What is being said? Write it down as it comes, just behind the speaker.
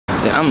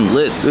Dude, I'm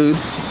lit, dude.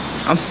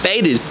 I'm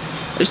faded.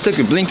 I just took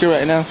a blinker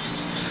right now.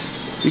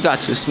 We got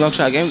to a smoke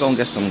shop game. We're gonna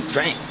get some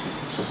drink.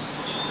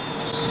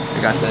 I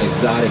got the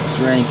exotic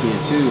drink here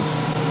too.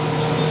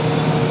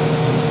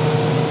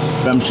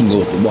 But I'm just gonna go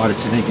with the water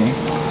today, gang.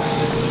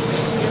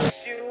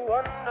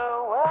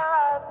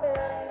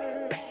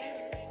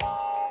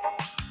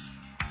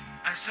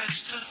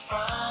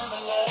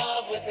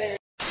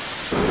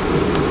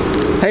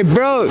 Hey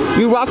bro,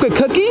 you rock with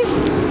cookies?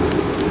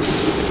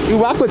 You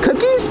rock with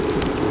cookies?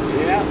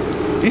 Yeah.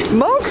 You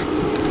smoke?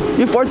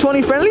 You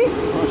 420 friendly?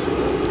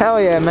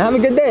 Hell yeah, man. Have a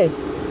good day.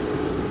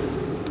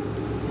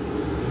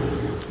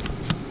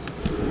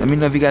 Let me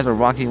know if you guys are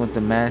rocking with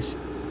the mask.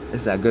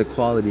 It's that good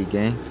quality,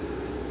 gang.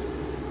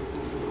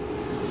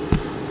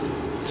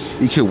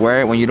 You could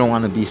wear it when you don't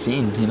want to be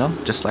seen, you know?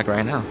 Just like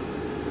right now.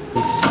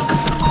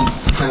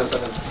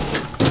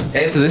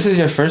 Hey, so this is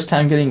your first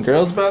time getting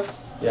girls, bro?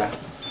 Yeah.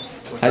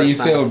 How do you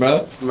feel,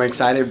 bro? I'm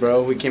excited,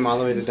 bro. We came all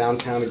the way to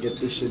downtown to get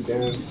this shit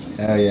done.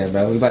 Hell yeah,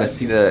 bro. We about to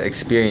see the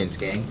experience,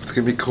 gang. It's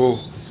gonna be cool.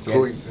 Yeah.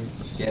 Cool.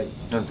 Yeah,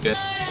 that's good.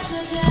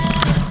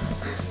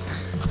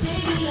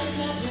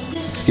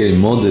 It's getting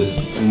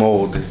molded.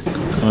 Molded.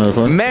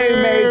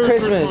 Merry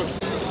Christmas.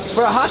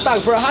 For a hot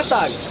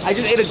dog, I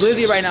just ate a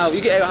glizzy right now.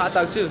 You can eat a hot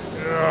dog too.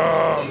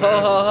 Yeah, Ho,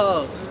 ho,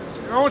 ho.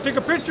 I want to take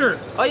a picture.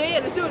 Oh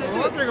yeah, let's do it, I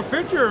want to take a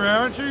picture,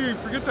 man. See,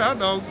 forget the hot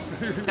dog.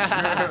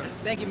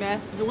 Thank you,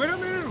 man. Wait a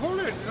minute, hold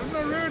it. I'm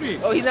not ready.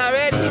 Oh, he's not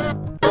ready.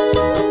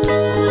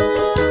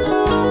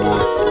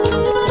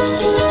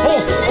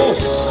 Oh,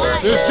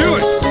 let's do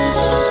it.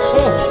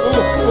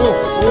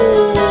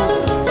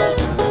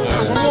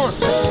 Yeah, one more.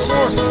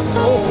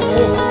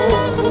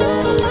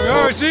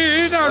 Oh, see,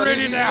 he's not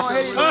ready now.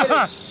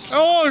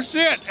 Oh,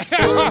 shit.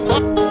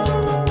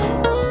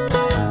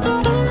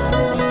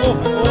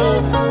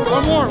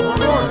 One more.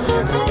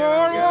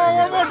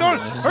 Don't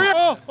hurry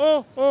up.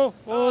 Oh.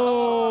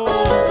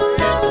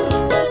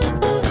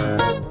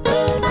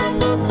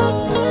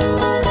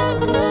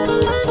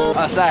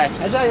 Oh, sorry.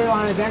 I thought you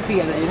wanted to dance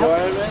together, you know?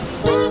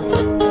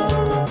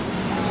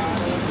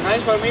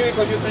 Nice for me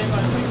because you think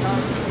my car.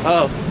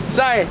 Oh,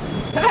 sorry.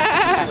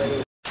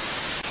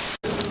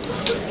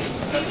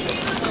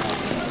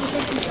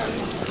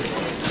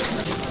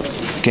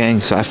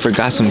 Gang, so I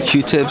forgot some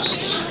Q-tips.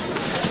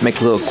 Make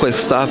a little quick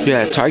stop here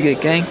at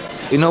Target, gang.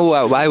 You know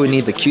why we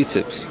need the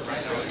Q-tips?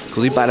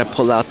 Because we about to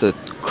pull out the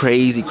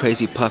crazy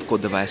Puffco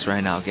device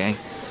right now, gang.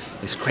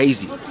 It's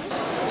crazy.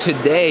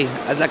 Today,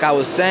 as like I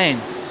was saying,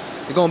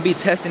 we're gonna be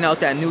testing out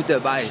that new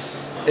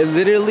device. It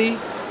literally,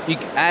 you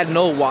add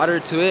no water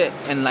to it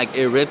and like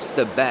it rips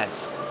the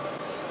best.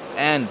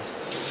 And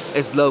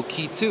it's low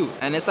key too.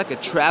 And it's like a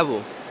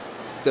travel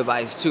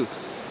device too.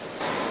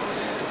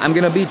 I'm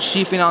gonna be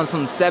chiefing on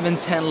some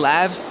 710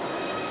 Labs.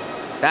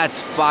 That's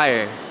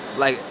fire.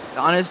 Like,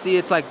 honestly,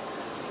 it's like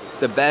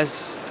the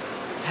best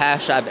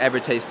hash I've ever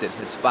tasted.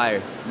 It's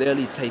fire.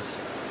 Literally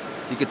tastes,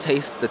 you could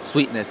taste the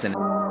sweetness in it.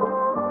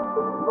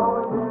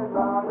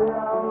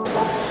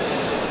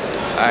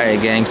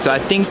 Alright, gang, so I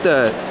think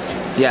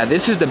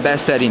this is the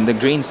best setting, the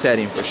green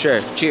setting for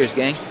sure. Cheers,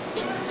 gang.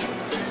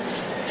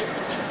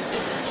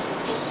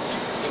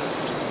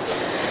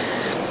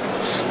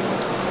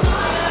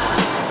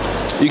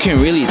 You can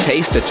really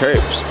taste the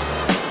terps.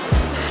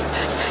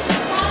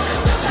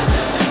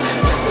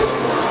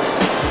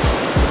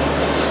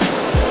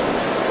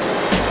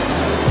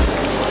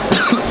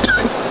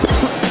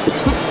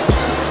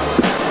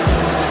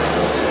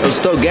 It'll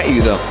still get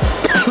you though.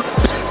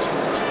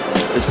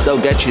 It'll still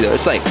get you though.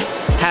 It's like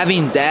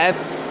having dab,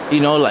 you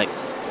know, like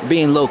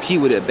being low key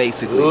with it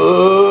basically. You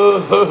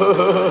know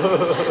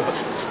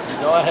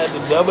I had to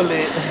double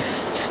it.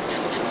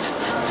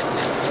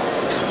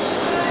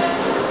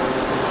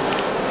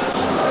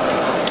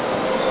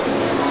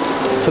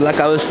 So like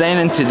I was saying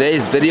in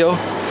today's video,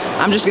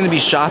 I'm just gonna be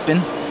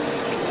shopping.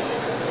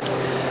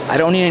 I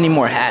don't need any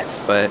more hats,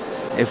 but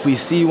if we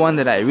see one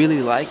that I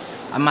really like,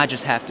 I might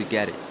just have to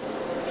get it.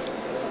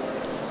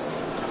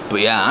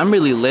 But yeah, I'm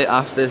really lit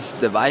off this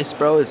device,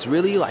 bro. It's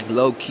really like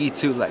low key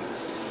too, like,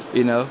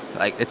 you know,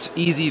 like it's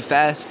easy,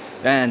 fast,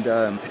 and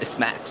it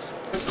smacks.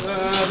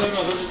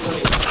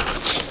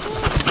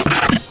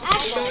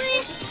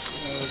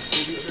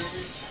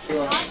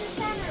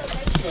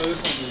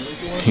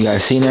 You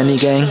guys seen any,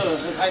 gang?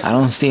 I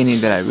don't see any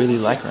that I really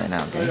like right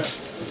now, gang.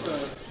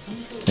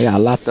 They got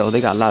a lot though. They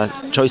got a lot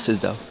of choices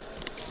though.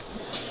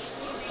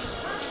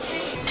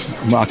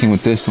 I'm rocking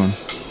with this one.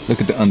 Look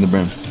at the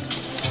underbrim.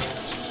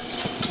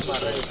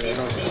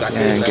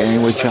 Man,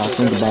 gang, what y'all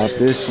think about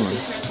this one?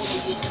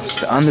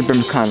 The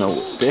underbrim's kind of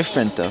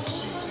different though.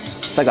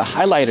 It's like a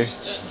highlighter.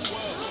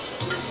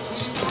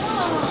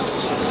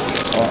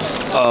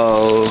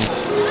 Oh,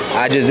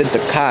 I just hit the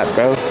cop,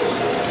 bro.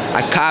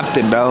 I copped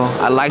it, bro.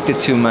 I liked it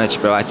too much,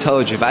 bro. I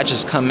told you, if I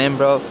just come in,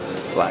 bro,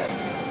 like,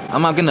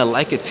 I'm not gonna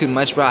like it too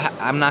much, bro.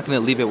 I'm not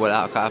gonna leave it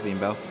without copying,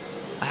 bro.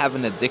 I have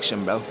an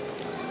addiction, bro.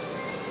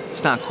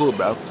 It's not cool,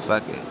 bro.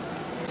 Fuck it.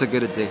 It's a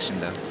good addiction,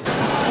 though.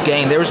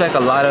 Gang, there was like a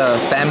lot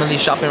of family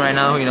shopping right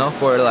now, you know,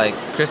 for like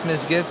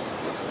Christmas gifts.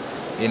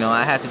 You know,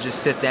 I had to just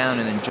sit down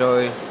and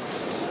enjoy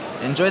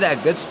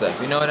that good stuff.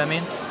 You know what I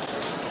mean?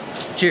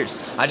 Cheers.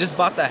 I just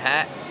bought the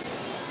hat.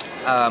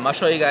 I'll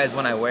show you guys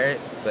when I wear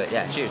it. But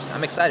yeah, cheers.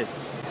 I'm excited.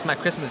 It's my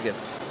Christmas gift.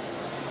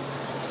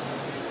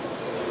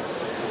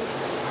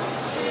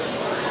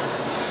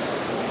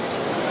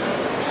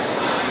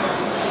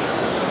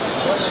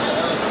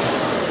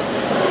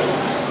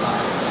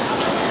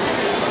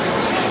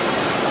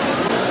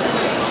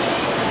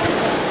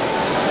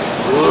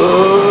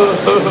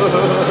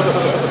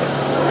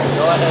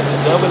 No, I had to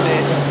double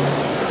it.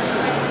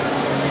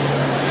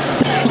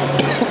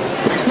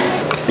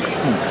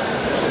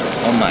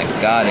 Oh my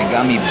god, it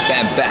got me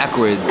bent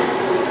backwards.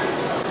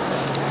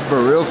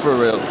 For real, for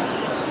real.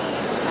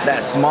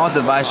 That small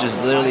device just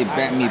literally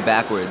bent me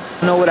backwards.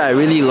 You know what I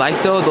really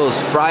like though? Those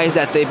fries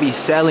that they be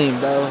selling,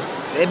 bro.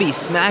 They be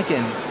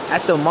smacking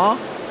at the mall.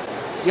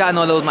 Y'all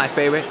know those my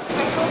favorite.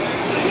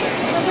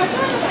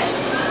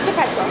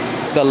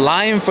 The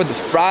line for the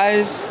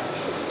fries,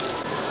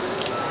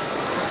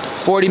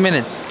 40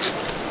 minutes.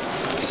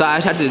 So I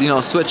just had to, you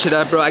know, switch it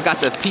up, bro. I got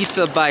the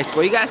pizza bites,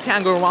 bro. You guys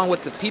can't go wrong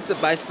with the pizza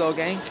bites though,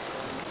 gang.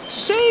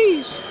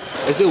 Sheesh.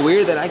 Is it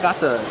weird that I got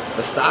the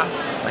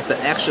sauce, like the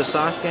extra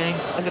sauce, gang?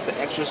 I get the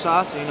extra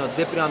sauce, and, you know,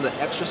 dip it on the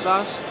extra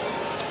sauce.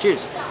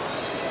 Cheers.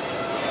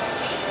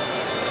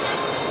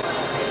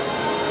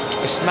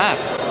 It's smack.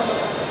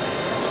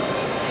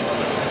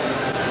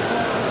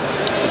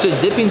 It's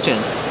a dipping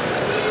tin.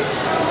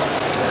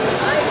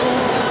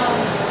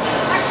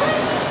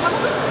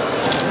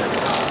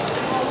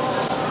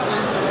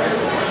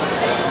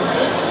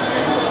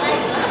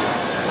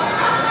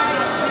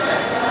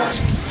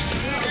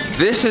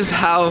 This is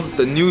how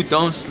the new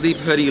Don't Sleep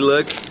hoodie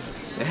looks.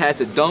 It has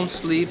the Don't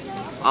Sleep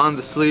on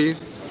the sleeve,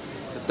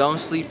 the Don't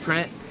Sleep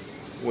print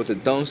with the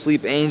Don't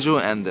Sleep angel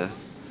and the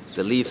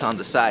leaves on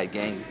the side,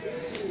 gang.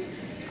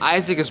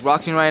 Isaac is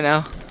rocking right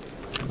now.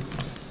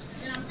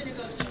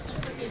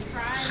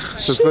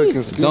 The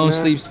fucking ski Don't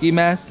mask. Sleep ski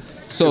mask.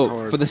 So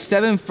hard. for the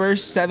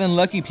first seven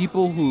lucky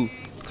people who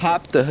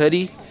cop the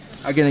hoodie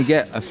are gonna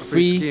get a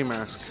free ski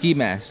mask. Ski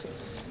mask.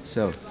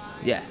 So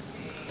yeah.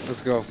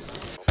 Let's go.